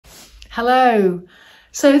Hello.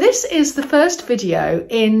 So this is the first video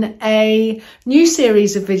in a new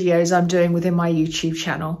series of videos I'm doing within my YouTube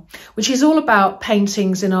channel, which is all about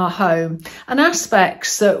paintings in our home and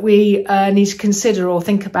aspects that we need to consider or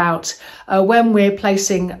think about when we're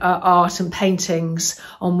placing art and paintings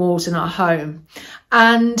on walls in our home.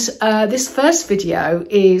 And this first video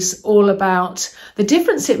is all about the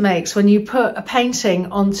difference it makes when you put a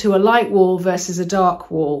painting onto a light wall versus a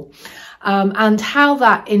dark wall. And how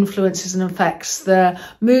that influences and affects the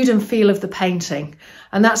mood and feel of the painting.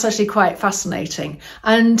 And that's actually quite fascinating.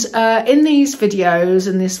 And in these videos,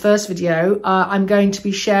 in this first video, I'm going to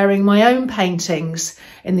be sharing my own paintings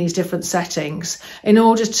in these different settings in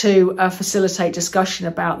order to facilitate discussion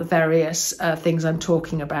about the various things I'm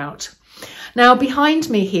talking about. Now, behind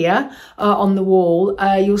me here on the wall,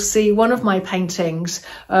 you'll see one of my paintings,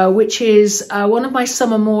 which is one of my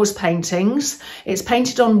Summer Moors paintings. It's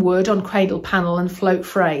painted on wood, on cradle panel and float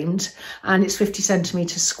framed, and it's 50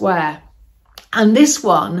 centimetres square. And this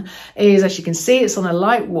one is, as you can see, it's on a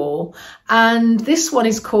light wall. And this one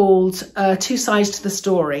is called Two Sides to the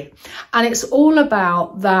Story. And it's all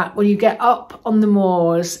about that when you get up on the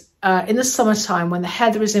moors, in the summertime when the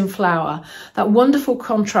heather is in flower, that wonderful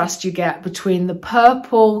contrast you get between the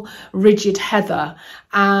purple rigid heather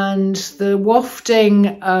and the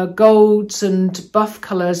wafting golds and buff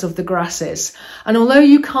colours of the grasses. And although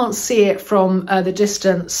you can't see it from the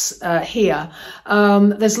distance here,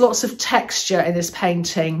 there's lots of texture in this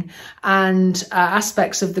painting and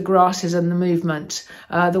aspects of the grasses and the movement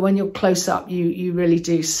that when you're close up you really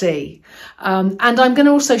do see. And I'm going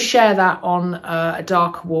to also share that on a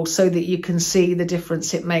darker wall so that you can see the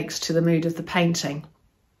difference it makes to the mood of the painting.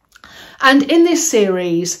 And in this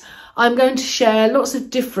series, I'm going to share lots of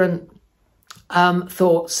different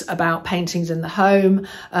thoughts about paintings in the home.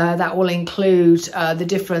 That will include the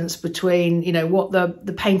difference between, you know, what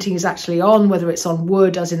the painting is actually on, whether it's on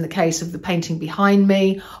wood, as in the case of the painting behind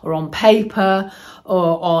me, or on paper,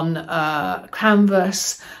 or on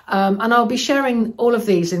canvas. And I'll be sharing all of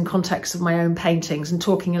these in context of my own paintings and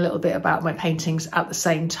talking a little bit about my paintings at the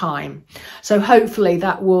same time. So hopefully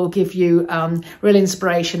that will give you real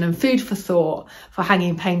inspiration and food for thought for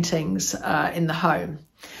hanging paintings in the home.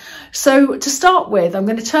 So to start with, I'm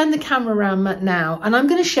going to turn the camera around now and I'm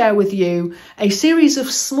going to share with you a series of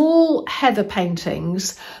small heather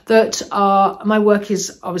paintings that are, my work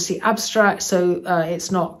is obviously abstract, so it's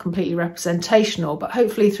not completely representational, but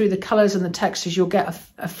hopefully through the colours and the textures you'll get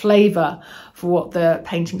a flavour for what the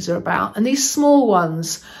paintings are about. And these small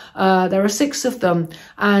ones, there are 6 of them,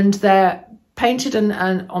 and they're painted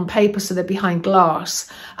and on paper, so they're behind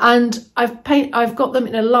glass, and I've got them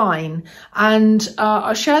in a line, and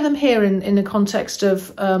I'll share them here in the context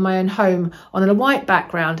of my own home on a white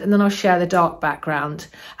background, and then I'll share the dark background,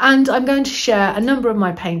 and I'm going to share a number of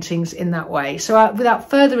my paintings in that way. So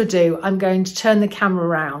without further ado, I'm going to turn the camera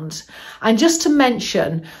around, and just to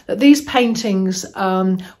mention that these paintings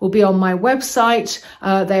will be on my website.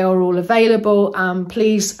 They are all available, and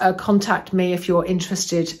please contact me if you're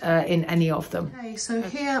interested in any of them. Okay, so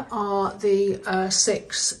here are the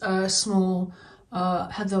 6 small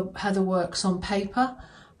heather works on paper,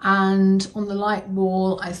 and on the light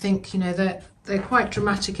wall, I think, you know, they're quite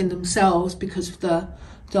dramatic in themselves because of the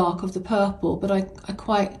dark of the purple, but I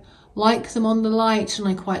quite like them on the light, and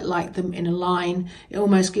I quite like them in a line. It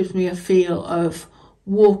almost gives me a feel of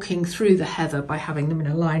walking through the heather by having them in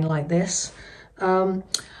a line like this.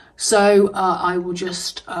 So I will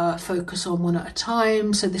just focus on one at a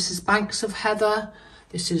time. So this is banks of heather.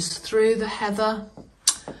 This is through the heather.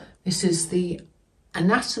 This is the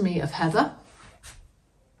anatomy of heather.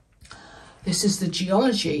 This is the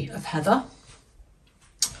geology of heather.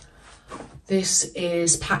 This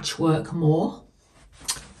is patchwork moor.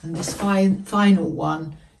 And this final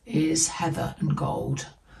one is heather and gold.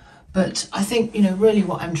 But I think, you know, really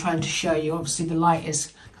what I'm trying to show you, obviously the light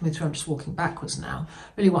is coming through, I'm just walking backwards now.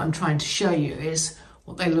 Really what I'm trying to show you is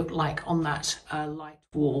what they look like on that light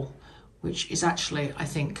wall, which is actually, I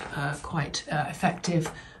think, quite effective.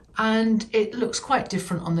 And it looks quite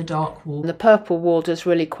different on the dark wall. The purple wall does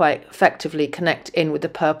really quite effectively connect in with the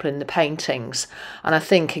purple in the paintings. And I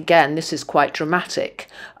think, again, this is quite dramatic,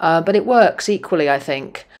 but it works equally, I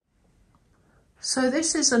think. So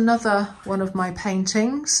this is another one of my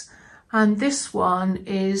paintings, and this one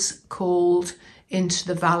is called Into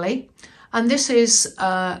the Valley, and this is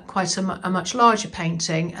quite a much larger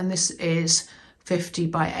painting, and this is 50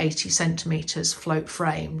 by 80 centimetres float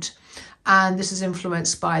framed, and this is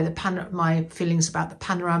influenced by my feelings about the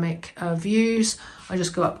panoramic views. I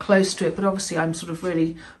just go up close to it, but obviously I'm sort of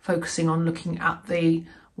really focusing on looking at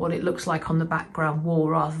what it looks like on the background wall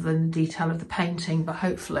rather than the detail of the painting, but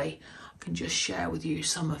hopefully can just share with you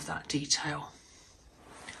some of that detail.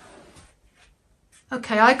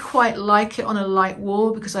 Okay, I quite like it on a light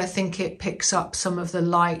wall because I think it picks up some of the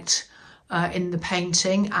light in the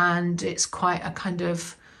painting, and it's quite a kind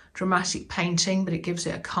of dramatic painting, but it gives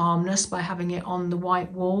it a calmness by having it on the white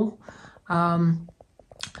wall.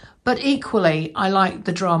 But equally, I like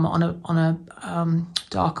the drama on a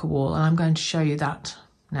darker wall, and I'm going to show you that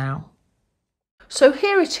now. So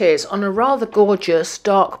here it is on a rather gorgeous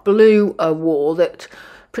dark blue wall that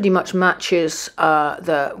pretty much matches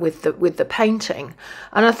with the painting.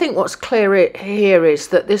 And I think what's clear here is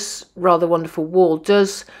that this rather wonderful wall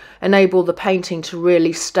does enable the painting to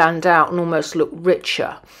really stand out and almost look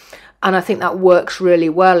richer. And I think that works really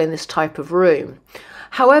well in this type of room.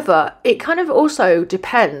 However, it kind of also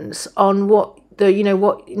depends on what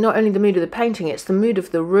not only the mood of the painting, it's the mood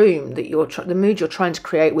of the room that the mood you're trying to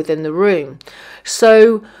create within the room.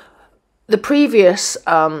 So the previous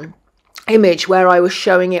image where I was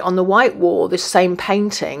showing it on the white wall, this same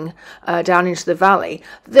painting down into the valley,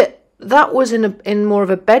 that was in more of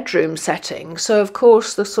a bedroom setting. So of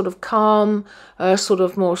course the sort of calm,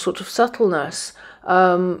 more subtleness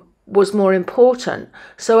was more important.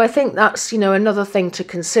 So I think that's another thing to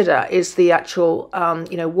consider is the actual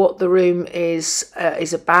what the room is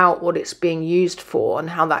about, what it's being used for,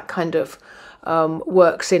 and how that kind of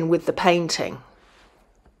works in with the painting.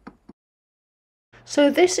 So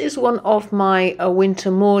this is one of my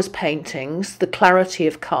Winter Moors paintings, The Clarity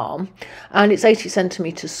of Calm, and it's 80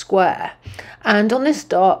 centimetres square. And on this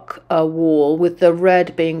dark wall, with the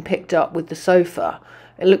red being picked up with the sofa,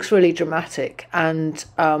 it looks really dramatic and,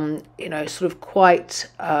 sort of quite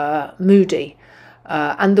moody.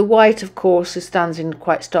 And the white, of course, stands in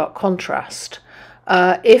quite stark contrast.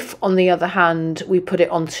 If, on the other hand, we put it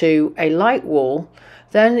onto a light wall,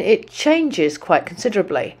 then it changes quite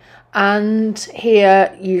considerably. And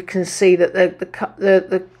here you can see that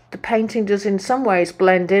the painting does in some ways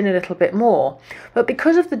blend in a little bit more. But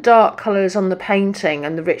because of the dark colours on the painting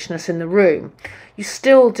and the richness in the room, you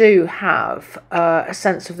still do have a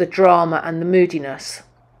sense of the drama and the moodiness.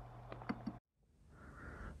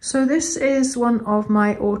 So this is one of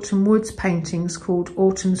my Autumn Woods paintings called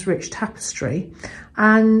Autumn's Rich Tapestry.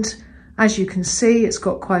 And as you can see, it's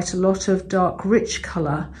got quite a lot of dark, rich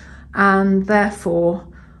colour, and therefore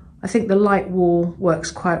I think the light wall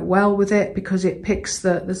works quite well with it because it picks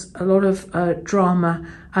there's a lot of drama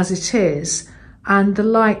as it is, and the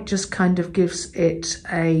light just kind of gives it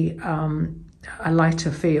a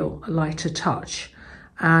lighter feel, a lighter touch.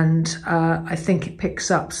 And I think it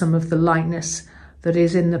picks up some of the lightness that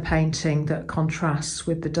is in the painting that contrasts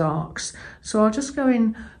with the darks. So I'll just go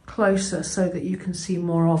in closer so that you can see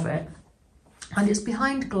more of it. And it's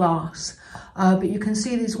behind glass, but you can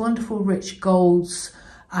see these wonderful rich golds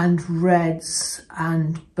and reds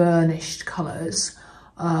and burnished colours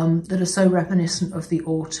that are so reminiscent of the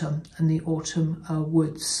autumn and the autumn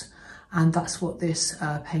woods. And that's what this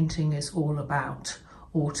painting is all about,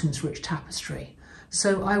 Autumn's Rich Tapestry.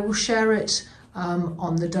 So I will share it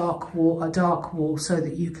on the dark wall so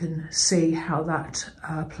that you can see how that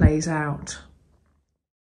plays out.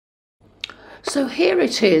 So here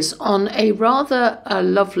it is on a rather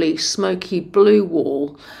lovely smoky blue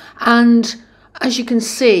wall, and as you can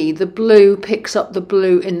see, the blue picks up the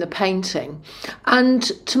blue in the painting. And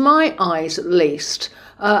to my eyes at least,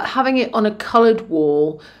 having it on a coloured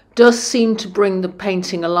wall does seem to bring the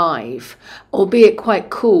painting alive, albeit quite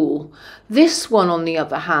cool. This one, on the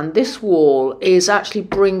other hand, this wall actually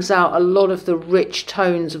brings out a lot of the rich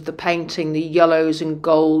tones of the painting, the yellows and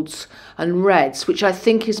golds and reds, which I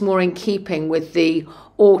think is more in keeping with the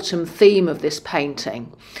autumn theme of this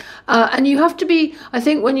painting. And you have to be, I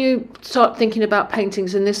think, when you start thinking about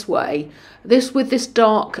paintings in this way, with this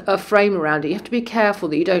dark frame around it, you have to be careful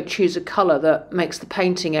that you don't choose a colour that makes the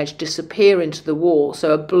painting edge disappear into the wall.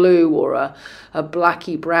 So a blue or a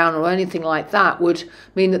blacky brown or anything like that would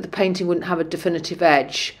mean that the painting wouldn't have a definitive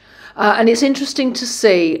edge. And it's interesting to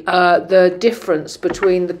see the difference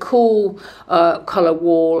between the cool colour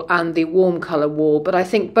wall and the warm colour wall. But I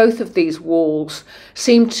think both of these walls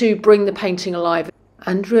seem to bring the painting alive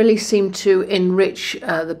and really seem to enrich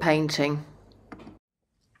the painting.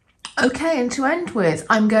 Okay, and to end with,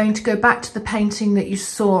 I'm going to go back to the painting that you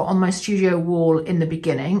saw on my studio wall in the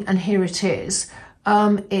beginning, and here it is.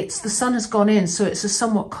 The sun has gone in, so it's a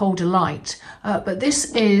somewhat colder light, but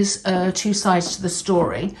this is two sides to the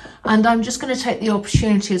story, and I'm just going to take the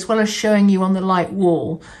opportunity, as well as showing you on the light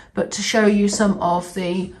wall, but to show you some of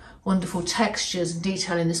the wonderful textures and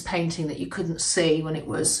detail in this painting that you couldn't see when it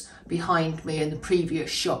was behind me in the previous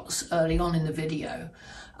shots early on in the video.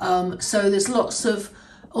 So there's lots of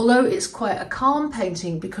although it's quite a calm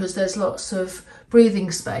painting because there's lots of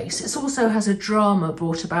breathing space, it also has a drama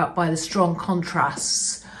brought about by the strong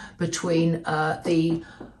contrasts between the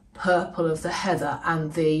purple of the heather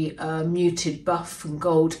and the muted buff and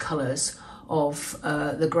gold colours of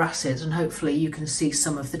the grasses, and hopefully you can see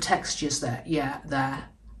some of the textures there. There.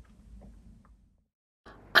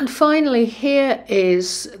 And finally, here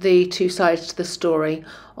is the two sides to the story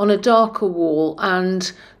on a darker wall,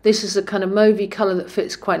 and this is a kind of mauvey colour that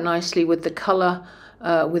fits quite nicely with the colour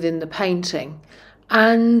within the painting.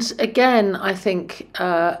 And again, I think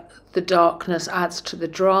the darkness adds to the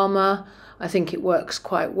drama. I think it works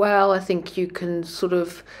quite well. I think you can sort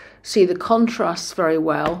of see the contrasts very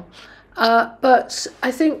well. But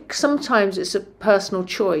I think sometimes it's a personal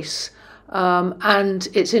choice, and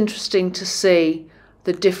it's interesting to see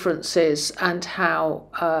the differences and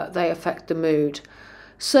how they affect the mood.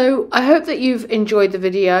 So I hope that you've enjoyed the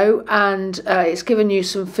video and it's given you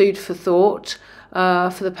some food for thought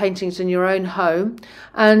for the paintings in your own home.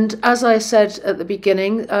 And as I said at the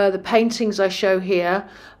beginning, the paintings I show here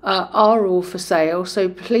are all for sale, so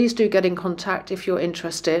please do get in contact if you're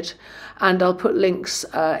interested, and I'll put links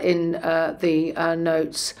in the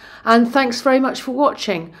notes. And thanks very much for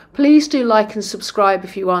watching. Please do like and subscribe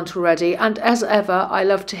if you aren't already, and as ever, I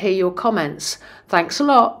love to hear your comments. Thanks a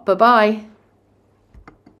lot. Bye bye.